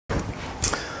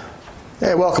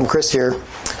Hey, welcome, Chris here.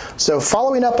 So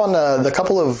following up on the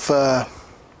couple of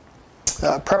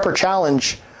prepper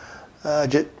challenges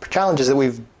that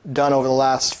we've done over the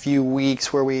last few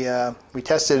weeks, where we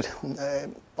tested,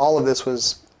 all of this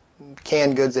was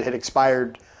canned goods that had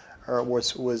expired or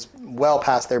was well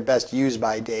past their best use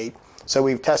by date. So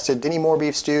we've tested Dinty Moore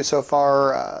beef stew so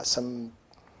far, some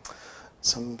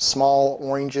small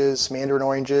oranges, mandarin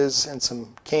oranges, and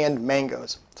some canned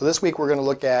mangoes. So this week we're going to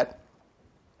look at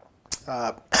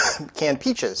canned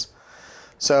peaches.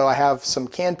 So I have some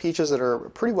canned peaches that are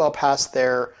pretty well past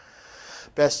their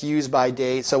best use by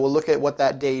date. So we'll look at what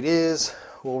that date is.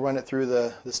 We'll run it through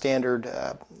the standard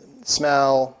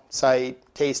smell, sight,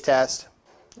 taste test,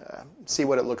 see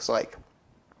what it looks like.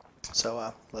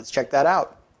 So let's check that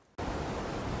out.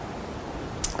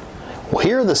 Well,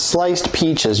 here are the sliced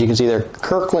peaches. You can see they're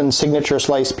Kirkland Signature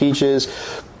sliced peaches.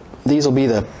 These will be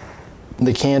the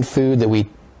canned food that we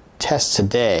test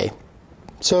today.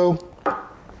 So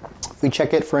if we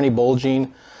check it for any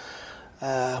bulging,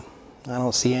 I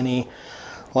don't see any.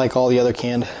 Like all the other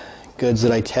canned goods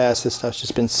that I test, this stuff's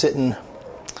just been sitting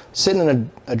in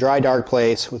a dry, dark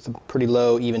place with a pretty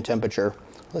low, even temperature.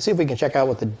 Let's see if we can check out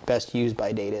what the best use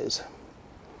by date is.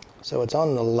 So it's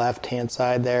on the left-hand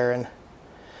side there, and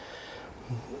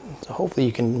so hopefully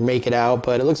you can make it out,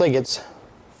 but it looks like it's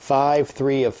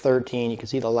 5/3 of 13. You can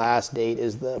see the last date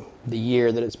is the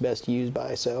year that it's best used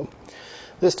by. So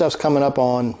this stuff's coming up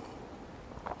on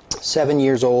 7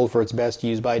 years old for its best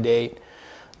use by date,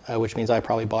 which means I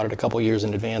probably bought it a couple years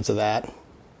in advance of that.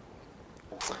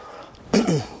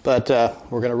 But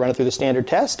we're going to run it through the standard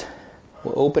test.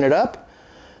 We'll open it up,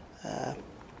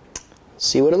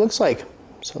 see what it looks like.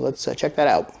 So let's check that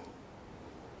out.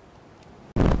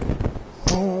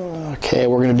 Okay,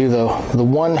 we're going to do the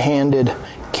one-handed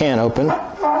can open.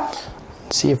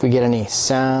 See if we get any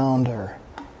sound or...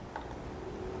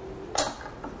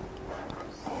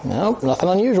 Nope, nothing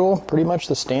unusual. Pretty much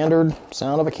the standard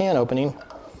sound of a can opening.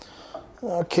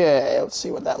 Okay, let's see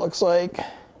what that looks like.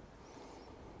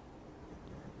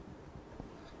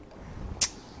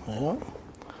 Well,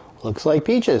 looks like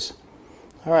peaches.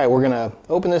 All right, we're gonna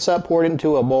open this up, pour it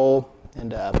into a bowl,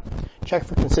 and check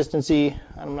for consistency.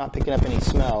 I'm not picking up any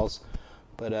smells,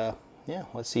 but yeah,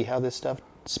 let's see how this stuff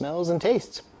smells and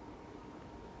tastes.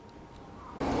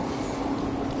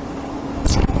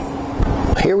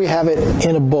 Here we have it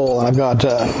in a bowl, and I've got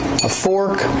a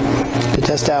fork to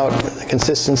test out the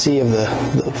consistency of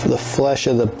the flesh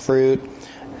of the fruit,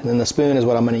 and then the spoon is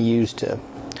what I'm going to use to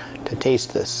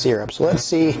taste the syrup. So let's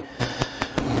see.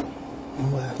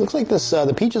 Looks like this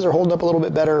the peaches are holding up a little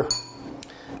bit better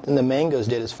than the mangoes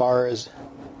did as far as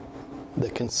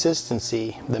the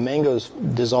consistency. The mangoes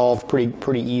dissolve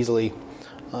pretty easily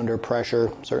under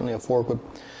pressure. Certainly a fork would.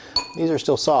 These are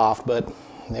still soft, but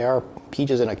they are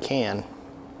peaches in a can.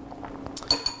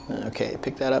 Okay,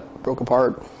 pick that up, broke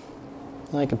apart.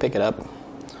 I can pick it up,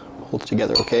 hold it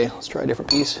together. Okay, let's try a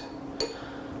different piece.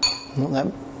 Well,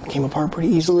 that came apart pretty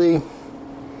easily.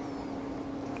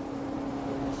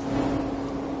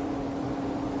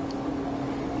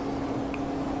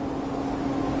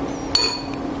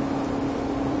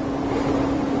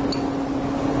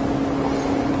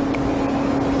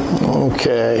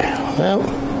 Okay, well,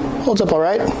 holds up all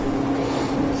right.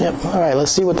 Yep. All right,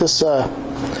 let's see what this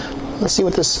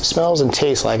smells and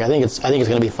tastes like. I think it's going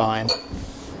to be fine.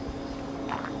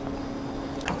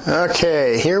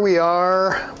 Okay, here we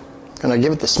are. Gonna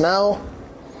give it the smell.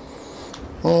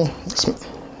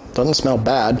 Doesn't smell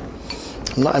bad.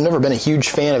 I've never been a huge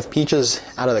fan of peaches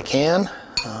out of the can.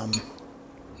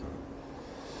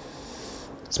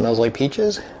 Smells like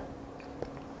peaches.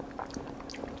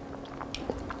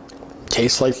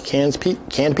 Tastes like canned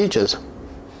peaches.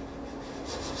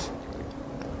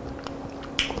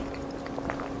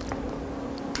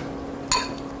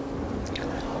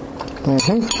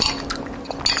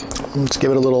 Let's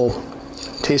give it a little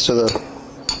taste of the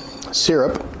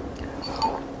syrup.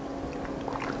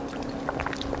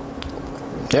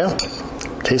 Yeah,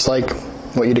 tastes like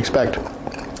what you'd expect.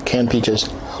 Canned peaches.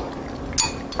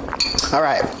 All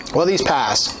right, well, these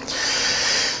pass.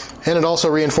 And it also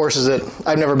reinforces that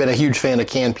I've never been a huge fan of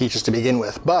canned peaches to begin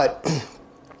with. But,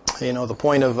 you know, the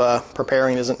point of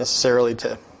preparing isn't necessarily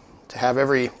to have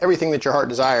everything that your heart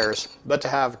desires, but to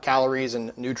have calories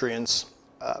and nutrients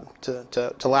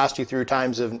to last you through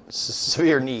times of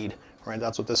severe need, right?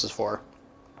 That's what this is for.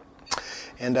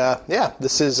 And yeah,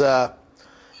 this is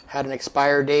had an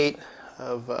expire date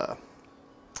of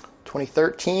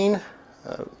 2013,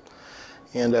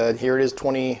 and here it is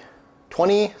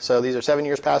 2020. So these are 7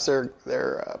 years past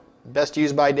their best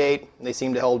use by date. They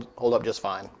seem to hold up just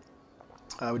fine.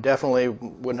 I would definitely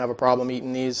wouldn't have a problem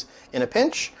eating these in a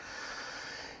pinch.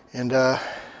 And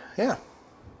yeah,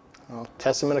 I'll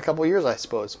test them in a couple years, I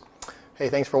suppose. Hey,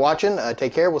 thanks for watching.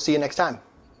 Take care. We'll see you next time.